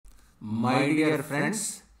My dear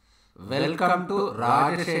friends, welcome to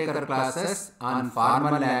Raja Sekar classes on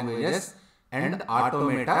formal languages and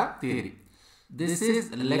automata theory. This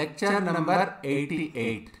is lecture number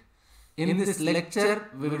 88. In this lecture,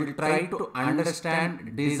 we will try to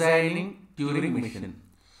understand designing Turing machine.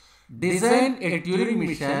 Design a Turing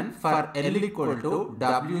machine for L equal to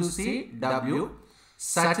WCW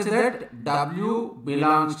such that W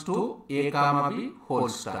belongs to A comma B whole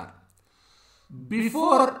star.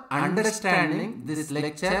 Before understanding this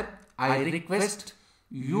lecture, I request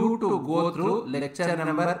you to go through lecture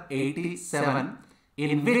number 87,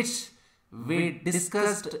 in which we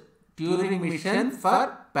discussed Turing machine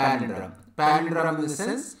for palindrome. Palindrome in the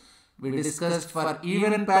sense we discussed for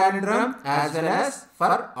even palindrome as well as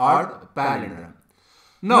for odd palindrome.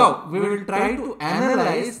 Now we will try to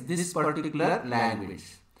analyze this particular language.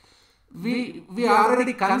 We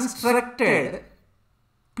already constructed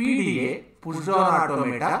PDA, push down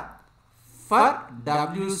automata, for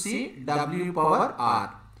WCW power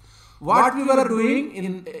R. What we were doing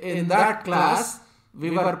in that class, we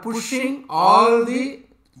were pushing all the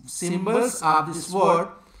symbols of this word.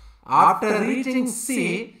 After reaching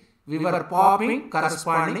C, we were popping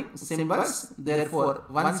corresponding symbols. Therefore,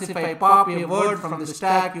 once if I pop a word from the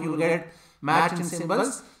stack, you will get matching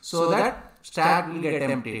symbols, so that stack will get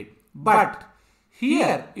emptied. But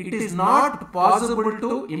here, it is not possible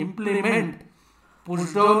to implement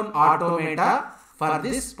push down automata for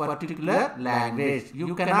this particular language.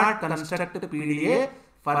 You cannot construct a PDA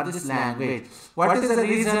for this language. What is the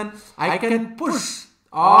reason? I can push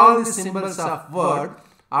all the symbols of word.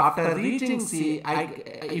 After reaching C,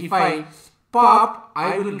 if I pop,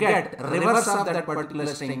 I will get reverse of that particular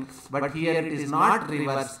string. But here it is not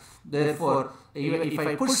reverse. Therefore, if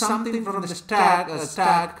I push something from the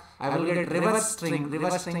stack, I will get reverse string.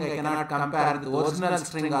 Reverse string I cannot compare with the original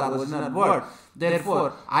string or original word.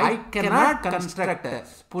 Therefore, I cannot construct a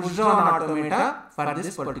push down automata for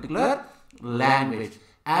this particular language.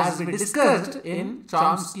 As we discussed in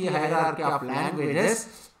Chomsky hierarchy of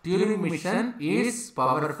languages, Turing machine is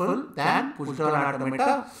powerful than push down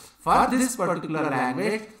automata. For this particular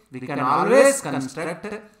language, we can always construct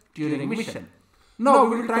Turing machine. Now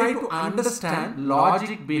we will try to understand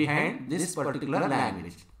logic behind this particular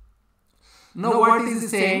language. Now what is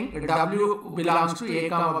saying W belongs to A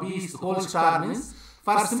comma B whole star means,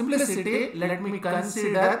 for simplicity, let me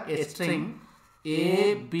consider a string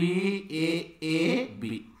A, B, A,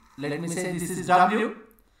 B. Let me say this is W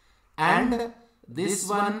and this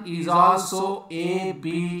one is also A,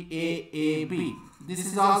 B, A, B. This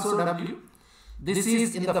is also W. This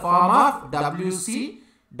is in the form of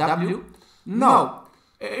WCW. Now,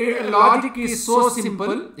 logic is so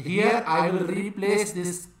simple. Here I will replace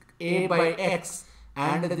this A by X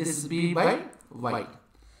and this B by Y.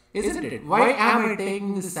 Isn't it? Why am I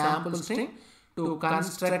taking this sample string? To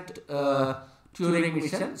construct Turing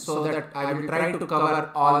machine, so that I will try to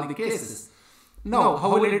cover all the cases. Now,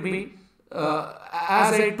 how will it be?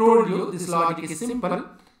 As I told you, this logic is simple.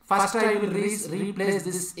 First I will replace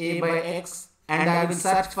this A by X and I will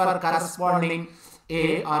search for corresponding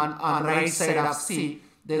A on right side of C.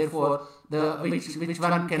 Therefore, which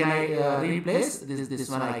one can I replace? This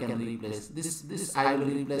one I can replace. This I will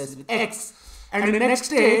replace with X. And in the next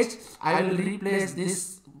stage, I will replace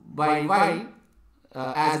this by Y.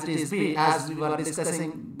 As it is B, as we were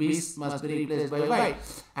discussing, B must be replaced by Y,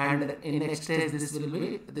 and in next stage this will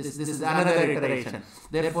be this is another iteration.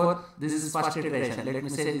 Therefore, this is first iteration. Let me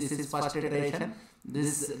say this is first iteration.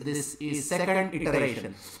 This is second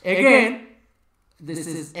iteration. Again, this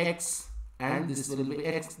is X, and this will be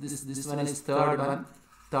X. This one is third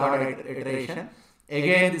iteration.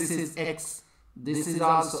 Again, this is X. This is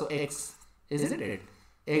also X, isn't it?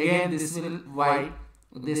 Again, this will Y.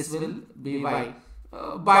 This will be Y.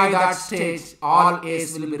 By that stage, all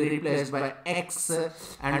A's will be replaced by X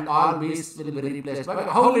and all B's will be replaced by Y.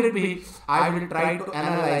 How will it be? I will try to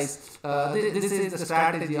analyze. This is the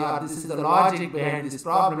strategy, or this is the logic behind this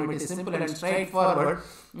problem. It is simple and straightforward.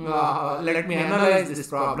 Let me analyze this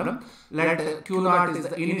problem. Let Q0 is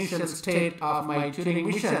the initial state of my Turing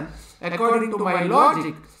machine. According to my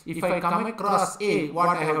logic, if I come across A, what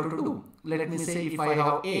I have to do? Let me say if I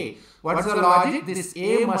have A. What's the logic? This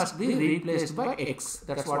A must be replaced by X.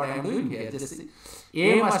 That's what I am doing here. This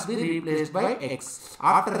A must be replaced by X.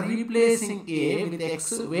 After replacing A with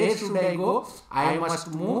X, where should I go? I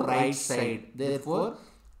must move right side. Therefore,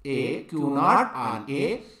 A, Q0 on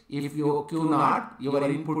A. If you Q0, your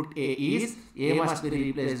input A is, A must be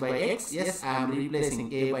replaced by X. Yes, I am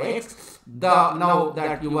replacing A by X. Now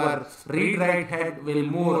that your read write head will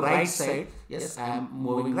move right side. Yes, I am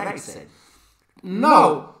moving right side.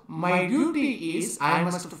 Now my duty is I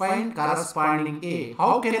must find corresponding A.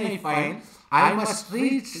 How can I find? I must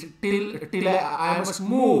reach till I must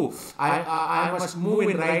move. I must move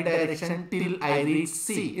in right direction till I reach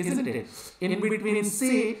C, isn't it? In between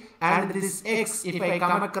C and this X, if I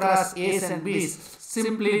come across A's and B's,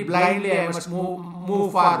 simply blindly I must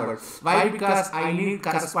move forward. Why? Because I need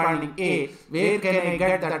corresponding A. Where can I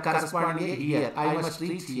get that corresponding A? Here. I must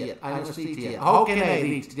reach here. I must reach here. How can I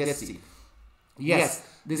reach? Just see. Yes,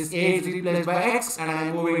 this A is replaced by X and I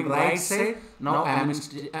am moving right side. Now I am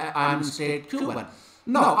in state Q1.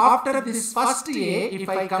 Now after this first A, if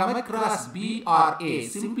I come across B or A,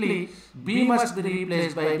 simply B must be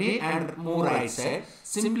replaced by B and move right side.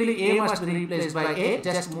 Simply A must be replaced by A,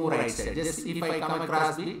 just move right side. Just if I come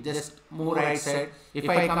across B, just move right side. If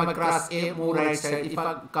I come across A, move right side. If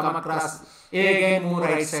I come across A again, move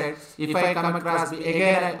right side. If I come across B,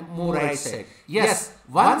 again I move right side. Yes,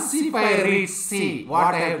 once if I reach C,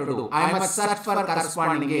 what I have to do? I must search for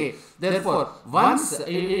corresponding A. Therefore, once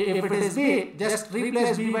if it is B, just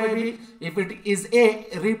replace B by B. If it is A,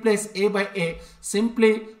 replace A by A.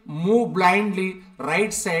 Simply move blindly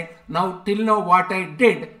right side. Now till now what I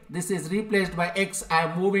did, this is replaced by X. I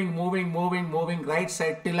am moving right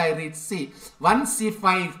side till I reach C. Once if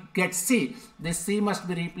I get C, this C must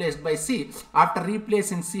be replaced by C. After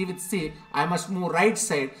replacing C with C, I must move right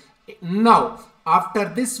side. Now after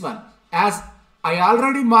this one, as I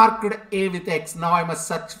already marked A with X, now I must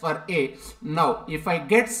search for A. Now if I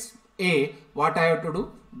get A, what I have to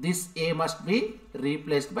do? This A must be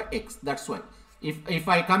replaced by X. That's why. If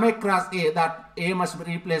I come across A, that A must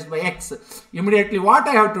be replaced by X. Immediately what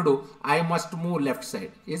I have to do? I must move left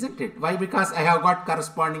side, isn't it? Why? Because I have got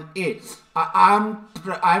corresponding A. I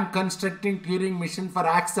am constructing Turing machine for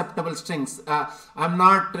acceptable strings. I'm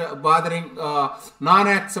not bothering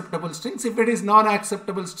non-acceptable strings. If it is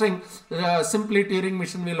non-acceptable string, simply Turing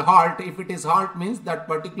machine will halt. If it is halt, means that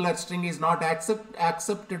particular string is not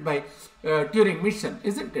accepted by Turing machine,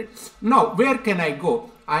 isn't it? Now where can I go?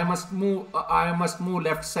 I must move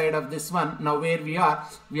left side of this one. Now where we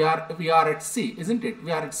are at C, isn't it?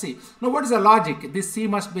 We are at C. Now what is the logic? This C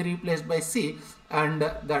must be replaced by C, and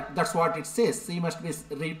that's what it says. C must be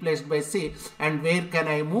replaced by C, and where can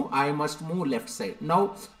I move? I must move left side.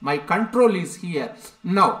 Now my control is here.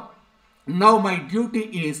 Now my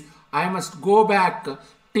duty is I must go back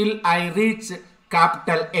till I reach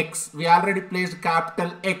capital X. We already placed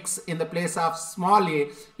capital X in the place of small a.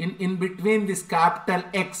 In between this capital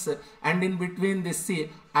X and in between this C,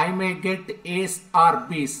 I may get A's or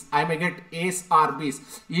B's. I may get A's or B's.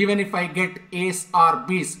 Even if I get A's or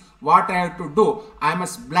B's, what I have to do? I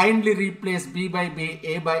must blindly replace B by B,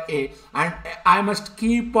 A by A, and I must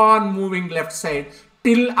keep on moving left side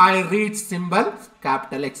till I reach symbol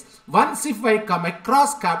capital X. Once if I come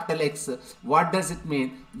across capital X, what does it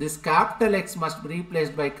mean? This capital X must be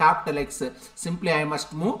replaced by capital X. Simply I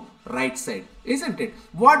must move right side, isn't it?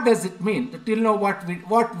 What does it mean? Till now what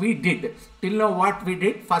we did. Till now what we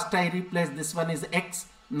did, first I replaced this one is X.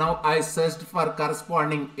 Now I searched for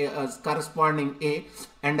corresponding A,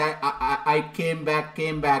 and I came back.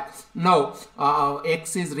 Now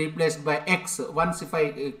X is replaced by X. Once if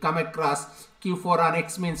I come across Q4 on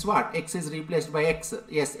X, means what? X is replaced by X.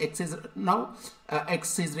 Yes, X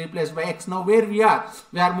is replaced by X. Now where we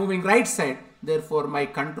are moving right side. Therefore my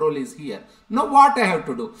control is here. Now what I have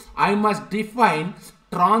to do? I must define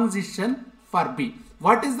transition for B.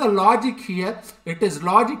 What is the logic here?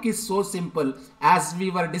 Logic is so simple. As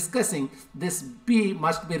we were discussing, this B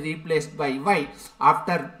must be replaced by Y.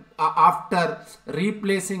 After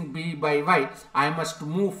replacing B by Y, I must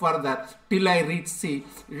move further till I reach C.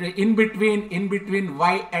 In between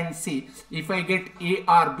Y and C, if I get A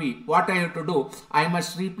or B, what I have to do? I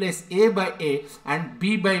must replace A by A and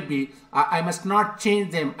B by B. I must not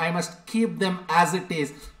change them. I must keep them as it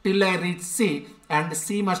is till I reach C, and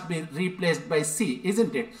C must be replaced by C,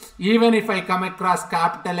 isn't it? Even if I come across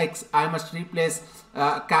capital X, I must replace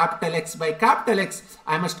capital X by capital X.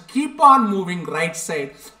 I must keep on moving right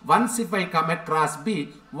side. Once if I come across B,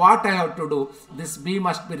 what I have to do? This B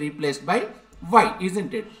must be replaced by Y,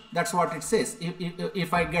 isn't it? That's what it says.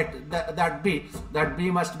 If I get that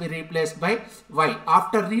B must be replaced by Y.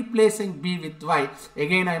 After replacing B with Y,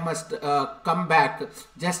 again I must come back.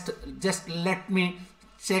 Just let me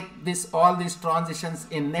check all these transitions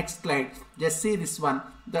in next slide. Just see this one.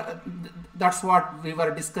 That's what we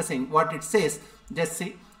were discussing. What it says. Just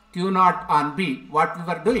see Q0 on B. What we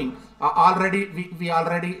were doing we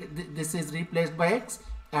already this is replaced by X,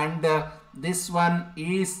 and this one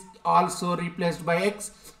is also replaced by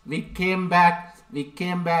X. We came back we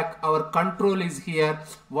came back, our control is here.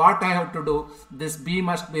 What I have to do, this B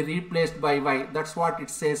must be replaced by Y. That's what it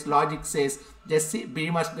says, logic says. Just see,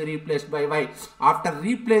 B must be replaced by Y. After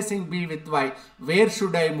replacing B with Y, where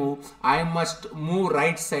should I move? I must move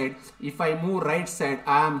right side. If I move right side,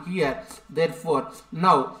 I am here. Therefore,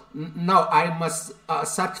 now I must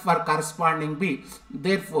search for corresponding B.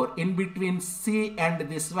 Therefore, in between C and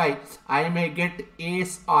this Y, I may get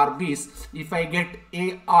A's or B's. If I get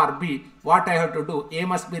A or B, what I have to do? A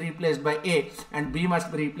must be replaced by A and B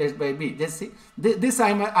must be replaced by B. Just see, this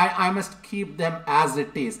I must keep them as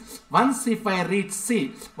it is. Once if I reach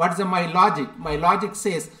C, what's my logic? My logic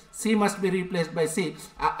says C must be replaced by C.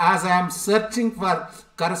 As I am searching for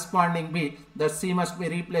corresponding B, the C must be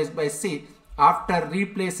replaced by C. After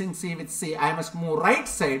replacing C with C, I must move right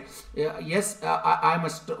side. Yes, I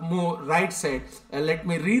must move right side. Let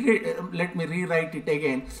me rewrite it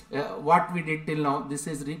again. What we did till now, this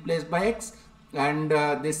is replaced by X, and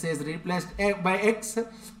this is replaced by X.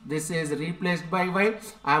 This is replaced by Y.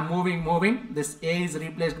 I am moving. This A is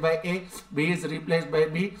replaced by A. B is replaced by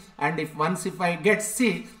B. And if I get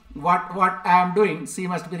C, what I am doing? C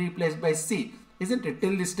must be replaced by C, isn't it?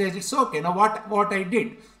 Till this stage, it's okay. Now what I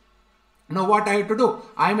did? Now what I have to do?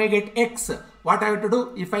 I may get X. What I have to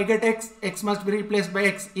do? If I get X, X must be replaced by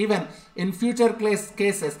X. Even in future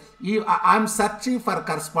cases, I am searching for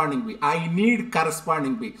corresponding B. I need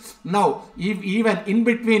corresponding B. Now, even in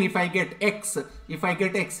between, if I get X,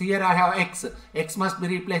 here I have X. X must be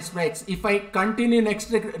replaced by X. If I continue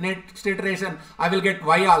next iteration, I will get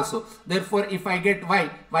Y also. Therefore, if I get Y,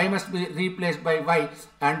 Y must be replaced by Y,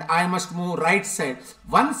 and I must move right side.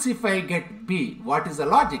 Once if I get B, what is the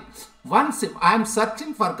logic? Once if I am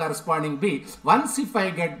searching for corresponding B, once if I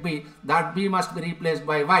get B, that B must be replaced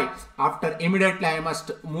by Y. After immediately I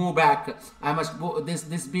must move back. I must move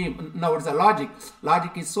this B. Now it's a logic.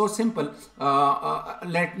 Logic is so simple.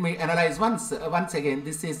 Let me analyze once again.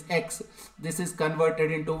 This is X. This is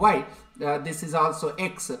converted into Y. This is also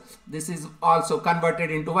X. This is also converted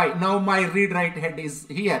into Y. Now my read right head is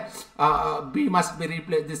here. B must be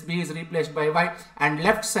replaced. This B is replaced by Y, and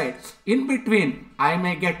left side in between I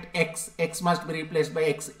may get X. X must be replaced by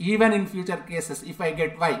X. Even in future cases, if I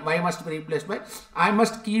get Y, Y must be replaced by. I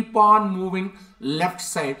must keep on moving left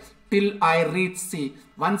side till I reach C.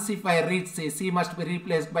 Once if I reach C, C must be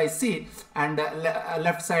replaced by C, and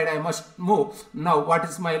left side I must move. Now what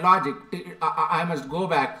is my logic? I must go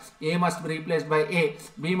back. A must be replaced by A,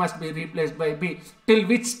 B must be replaced by B. Till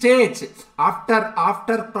which stage? After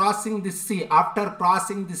crossing this C,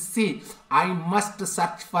 I must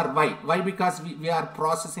search for Y. Why? Because we are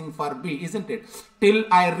processing for B, isn't it? Till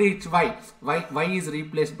I reach Y. Y is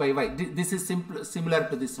replaced by Y. This is similar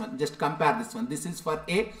to this one. Just compare this one. This is for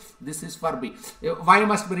A, this is for B. Y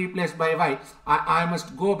must be replaced by Y. I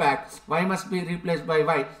must go back. Y must be replaced by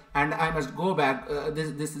Y, and I must go back.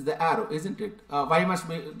 This is the arrow, isn't it? Y must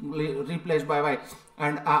be replaced by Y,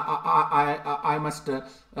 and I must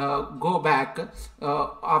go back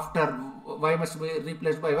after Y must be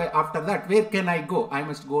replaced by Y. After that, where can I go? I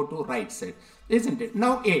must go to right side, isn't it?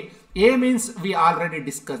 Now A means we already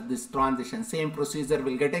discussed this transition. Same procedure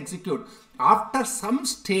will get executed. After some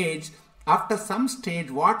stage,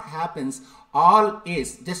 what happens? All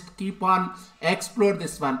A's, just keep on explore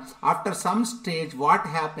this one. After some stage, what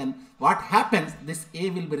happens? This A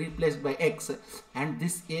will be replaced by X, and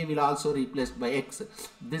this A will also replaced by X.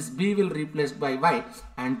 This B will replaced by Y,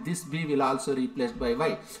 and this B will also replaced by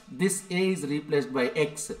Y. This A is replaced by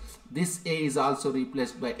X. This A is also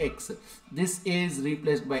replaced by X. This A is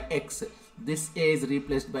replaced by X. This A is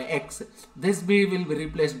replaced by X. This B will be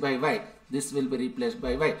replaced by Y. This will be replaced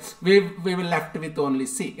by Y. We will left with only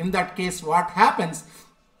C. In that case, what happens?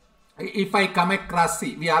 If I come across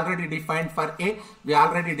C, we already defined for A, we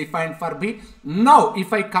already defined for B. Now,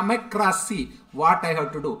 if I come across C, what I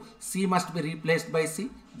have to do? C must be replaced by C.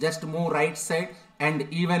 Just move right side. And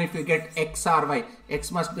even if you get X or Y,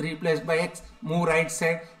 X must be replaced by X, move right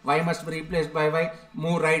side. Y must be replaced by Y,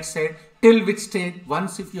 move right side. Till which stage?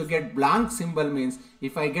 Once if you get blank symbol means,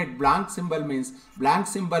 if I get blank symbol means, blank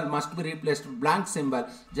symbol must be replaced with blank symbol.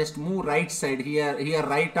 Just move right side here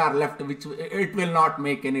right or left, which it will not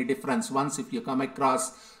make any difference. Once if you come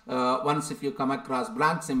across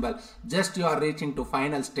blank symbol, just you are reaching to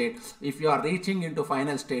final state. If you are reaching into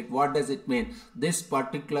final state, what does it mean? This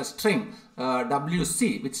particular string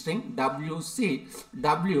WC, which string? WC,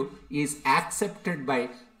 W is accepted by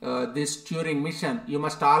this Turing machine. You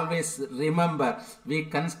must always remember, we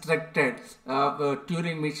constructed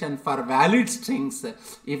Turing machine for valid strings.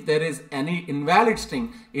 If there is any invalid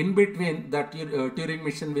string in between, that Turing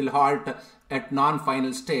machine will halt at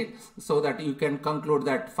non-final state, so that you can conclude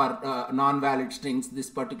that for non-valid strings this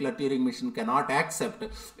particular Turing machine cannot accept.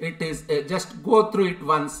 It is just go through it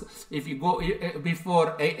once. If you go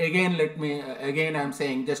before again, let me again I'm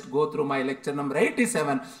saying, just go through my lecture number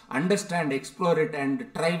 87, understand, explore it,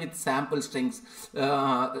 and try with sample strings.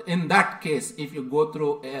 In that case, if you go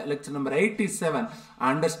through lecture number 87,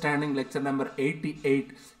 understanding lecture number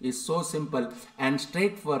 88 is so simple and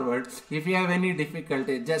straightforward. If you have any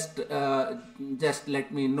difficulty, just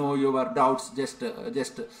let me know your doubts. Just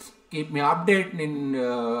keep me updated in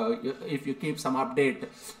if you keep some update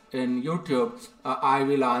in YouTube, I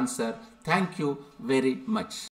will answer. Thank you very much.